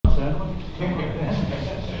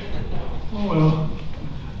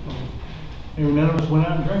Maybe none of us went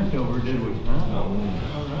out and drank over, did we? Huh? No.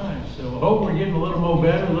 All right. So I hope we're getting a little more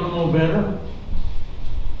better, a little more better.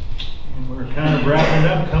 And we're kind of wrapping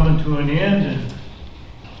up, coming to an end, and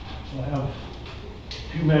we'll have a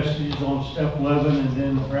few messages on step 11, and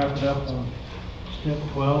then wrap it up on step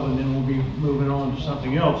 12, and then we'll be moving on to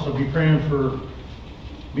something else. So be praying for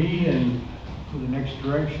me and for the next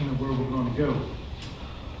direction of where we're going to go.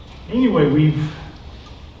 Anyway, we've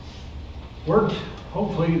worked,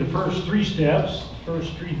 hopefully, the first 3 steps. The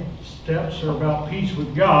first 3 steps are about peace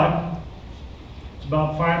with God. It's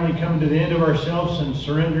about finally coming to the end of ourselves and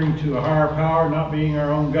surrendering to a higher power, not being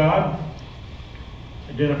our own God.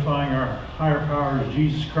 Identifying our higher power as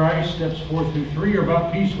Jesus Christ. Steps 4 through 3 are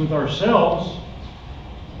about peace with ourselves.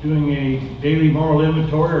 Doing a daily moral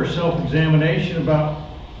inventory or self-examination about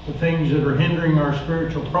the things that are hindering our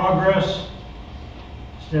spiritual progress.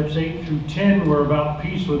 Steps 8 through 10 were about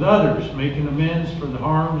peace with others, making amends for the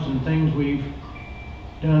harms and things we've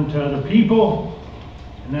done to other people.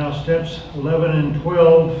 And now steps 11 and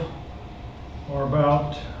 12 are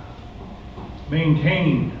about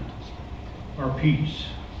maintaining our peace.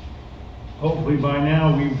 Hopefully by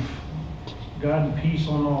now we've gotten peace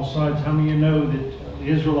on all sides. How many of you know that the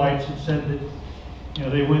Israelites had said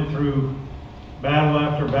that they went through battle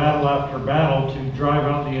after battle after battle to drive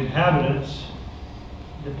out the inhabitants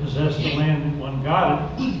that possessed the land that one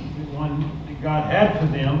got it, the one that God had for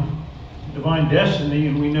them, divine destiny,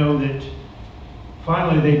 and we know that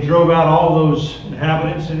finally they drove out all those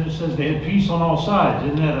inhabitants, and it says they had peace on all sides.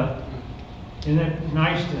 Isn't that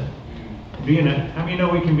nice to be in a? How many know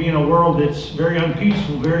we can be in a world that's very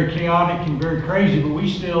unpeaceful, very chaotic, and very crazy, but we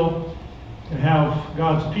still can have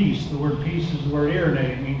God's peace. The word peace is the word irene.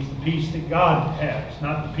 It means the peace that God has,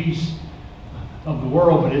 not the peace of the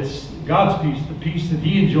world, but it's God's peace, the peace that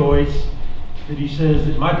He enjoys, that He says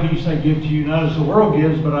that my peace I give to you, not as the world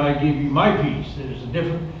gives, but I give you my peace. There's a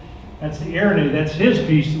different, that's the irene, that's His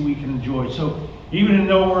peace that we can enjoy. So even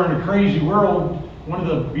though we're in a crazy world, one of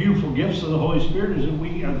the beautiful gifts of the Holy Spirit is that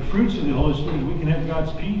we are the fruits of the Holy Spirit, is we can have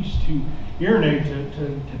God's peace to urinate,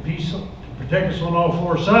 to peace, to protect us on all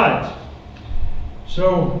 4 sides.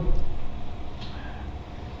 So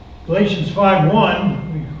Galatians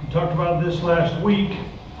 5:1, we talked about this last week.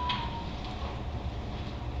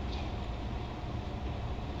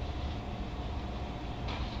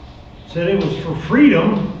 Said it was for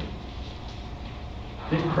freedom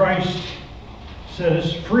that Christ set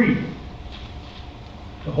us free.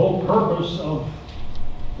 The whole purpose of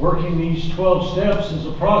working these 12 steps is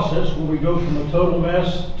a process where we go from a total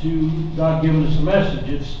mess to God giving us a message.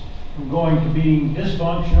 It's from going to being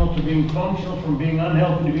dysfunctional to being functional, from being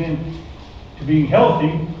unhealthy to being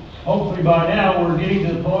healthy. Hopefully by now we're getting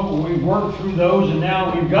to the point where we've worked through those and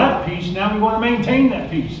now we've got peace. Now we want to maintain that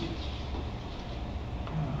peace.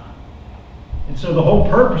 And so the whole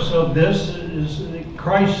purpose of this is that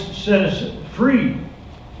Christ set us free.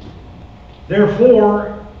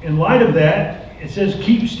 Therefore, in light of that, it says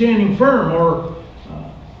keep standing firm, or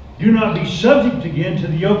do not be subject again to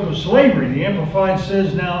the yoke of slavery. The Amplified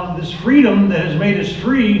says, now this freedom that has made us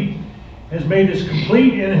free has made us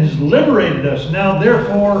complete and has liberated us. Now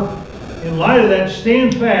therefore, in light of that,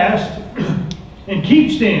 stand fast and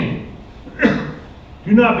keep standing.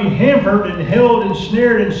 Do not be hampered and held and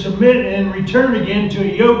snared and submit and return again to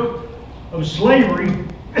a yoke of slavery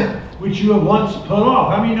which you have once put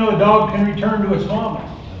off. How many know a dog can return to its vomit?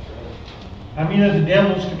 How many know the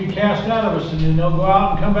devils can be cast out of us and then they'll go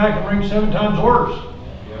out and come back and bring 7 times worse?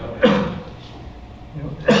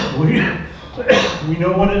 We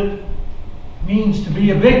know what it means to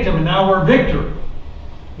be a victim, and now we're a victor.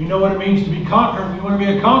 We know what it means to be conquered, and we want to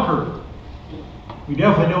be a conqueror. We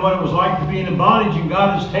definitely know what it was like to be in bondage, and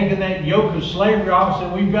God has taken that yoke of slavery off us,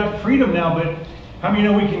 and we've got freedom now. But how many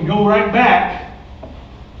know we can go right back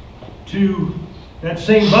to that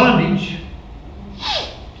same bondage,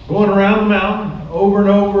 going around the mountain over and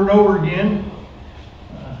over and over again?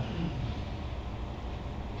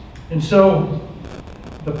 And so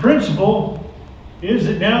the principle is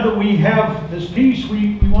that now that we have this peace,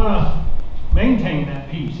 we want to maintain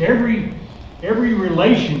that peace. Every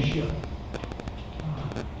relationship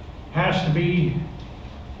has to be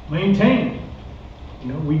maintained.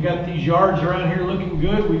 We got these yards around here looking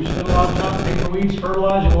good. We've spent a lot of time taking weeds,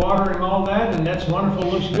 fertilizing, watering, all that, and that's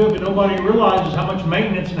wonderful, looks good, but nobody realizes how much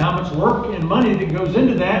maintenance and how much work and money that goes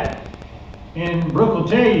into that. And Brooke will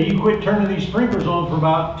tell you, you quit turning these sprinklers on for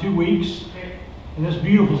about 2 weeks, and this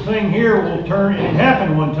beautiful thing here will turn, and it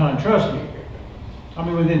happened one time, trust me. I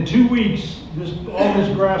mean, within 2 weeks, all this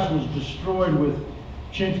grass was destroyed with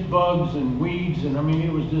chinch bugs and weeds, and I mean,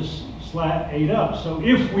 it was just flat ate up. So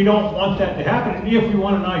if we don't want that to happen, and if we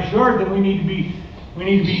want a nice yard, then we need to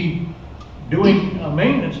be doing a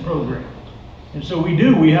maintenance program. And so we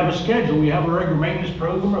do. We have a schedule. We have a regular maintenance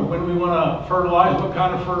program of when we want to fertilize, what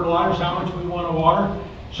kind of fertilizers, how much we want to water.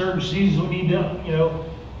 Certain seasons we need to,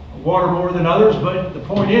 water more than others. But the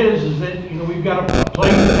point is that we've got a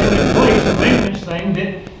thing in place, a maintenance thing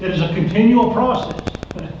that is a continual process.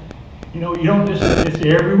 You don't just, it's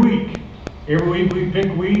every week. Every week we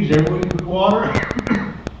pick weeds, every week we water.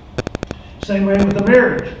 Same way with a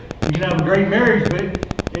marriage. You can have a great marriage, but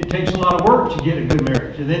it takes a lot of work to get a good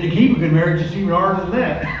marriage. And then to keep a good marriage, it's even harder than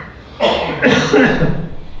that.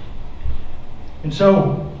 And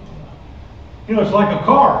so, it's like a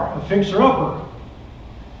car, a fixer-upper.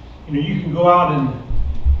 You can go out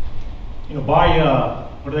and, buy,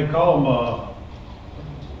 what do they call them?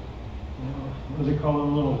 What do they call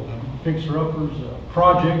them, little fixer-uppers? A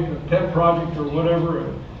project, a pet project, or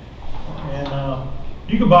whatever. And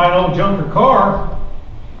you can buy an old junker car,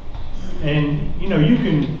 and you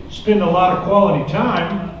can spend a lot of quality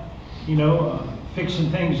time, fixing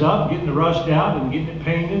things up, getting the rust out, and getting it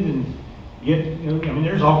painted, and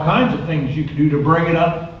there's all kinds of things you can do to bring it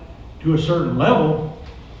up to a certain level.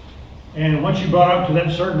 And once you brought up to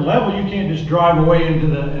that certain level, you can't just drive away into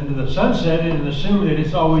the sunset and assume that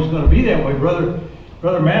it's always going to be that way.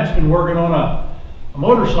 Brother Matt's been working on a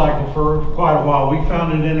motorcycle for quite a while. We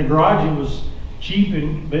found it in a garage. It was cheap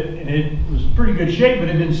and it was in pretty good shape, but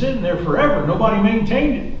it had been sitting there forever. Nobody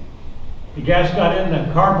maintained it. The gas got in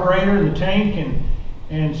the carburetor and the tank,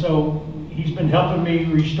 and so he's been helping me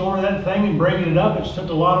restore that thing and bringing it up. It's took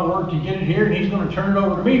a lot of work to get it here, and he's going to turn it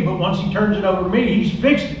over to me. But once he turns it over to me, he's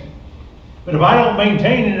fixed it. But if I don't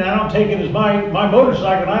maintain it and I don't take it as my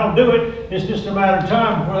motorcycle and I don't do it, it's just a matter of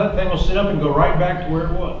time before that thing will sit up and go right back to where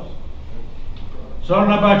it was. So I don't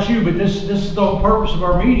know about you, but this is the whole purpose of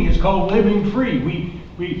our meeting. It's called Living Free.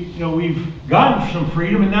 We've gotten some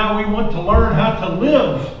freedom, and now we want to learn how to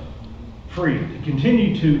live free, to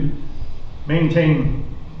continue to maintain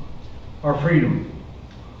our freedom.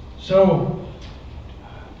 So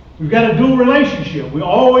we've got a dual relationship. We're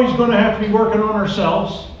always going to have to be working on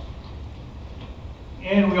ourselves,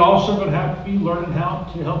 and we also going to have to be learning how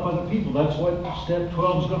to help other people. That's what step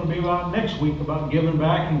 12 is going to be about next week, about giving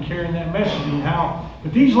back and carrying that message and how.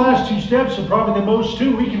 But these last two steps are probably the most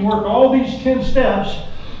too. We can work all these 10 steps,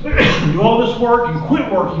 do all this work and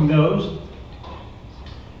quit working those,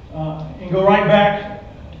 and go right back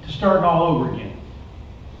to starting all over again.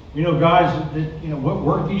 Guys that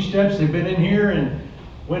work these steps, they've been in here and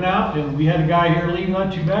went out, and we had a guy here leave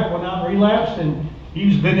not too back, went out and relapsed, and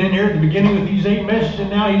he's been in here at the beginning with these 8 messages, and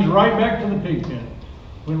now he's right back to the pig pen.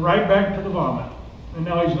 Went right back to the vomit. And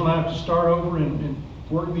now he's going to have to start over and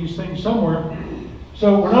work these things somewhere.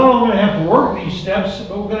 So we're not only going to have to work these steps,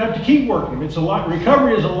 but we're going to have to keep working them.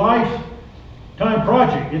 Recovery is a lifetime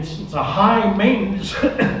project. It's a high maintenance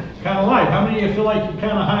kind of life. How many of you feel like you're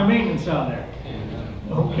kind of high maintenance out there?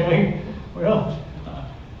 Okay. Well,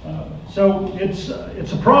 so it's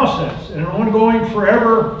a process, an ongoing,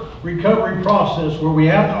 forever recovery process where we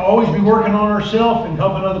have to always be working on ourselves and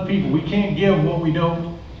helping other people. We can't give what we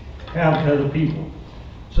don't have to other people.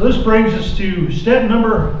 So this brings us to step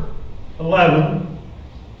number 11.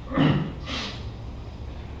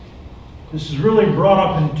 This is really brought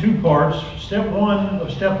up in 2 parts. Step 1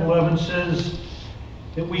 of step 11 says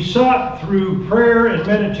that we sought through prayer and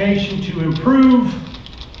meditation to improve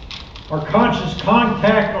our conscious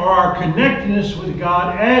contact or our connectedness with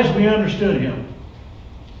God as we understood Him.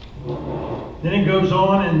 Then it goes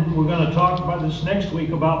on, and we're going to talk about this next week,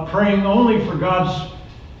 about praying only for God's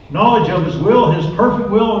knowledge of His will, His perfect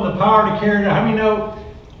will, and the power to carry it out. How many know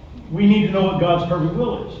we need to know what God's perfect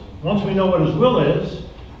will is? Once we know what His will is,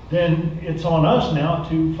 then it's on us now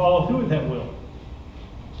to follow through with that will.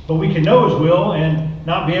 But we can know His will and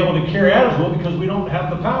not be able to carry out His will because we don't have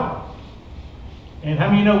the power. And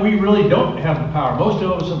how many know we really don't have the power? Most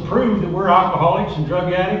of us have proved that we're alcoholics and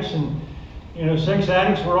drug addicts and sex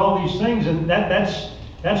addicts. We're all these things, and that's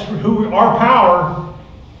who our power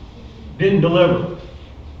didn't deliver.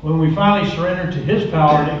 When we finally surrendered to His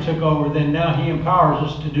power and it took over, then now He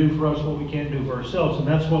empowers us to do for us what we can't do for ourselves, and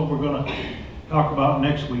that's what we're going to talk about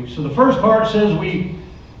next week. So the first part says we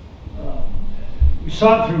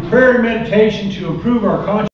sought through prayer and meditation to improve our conscience.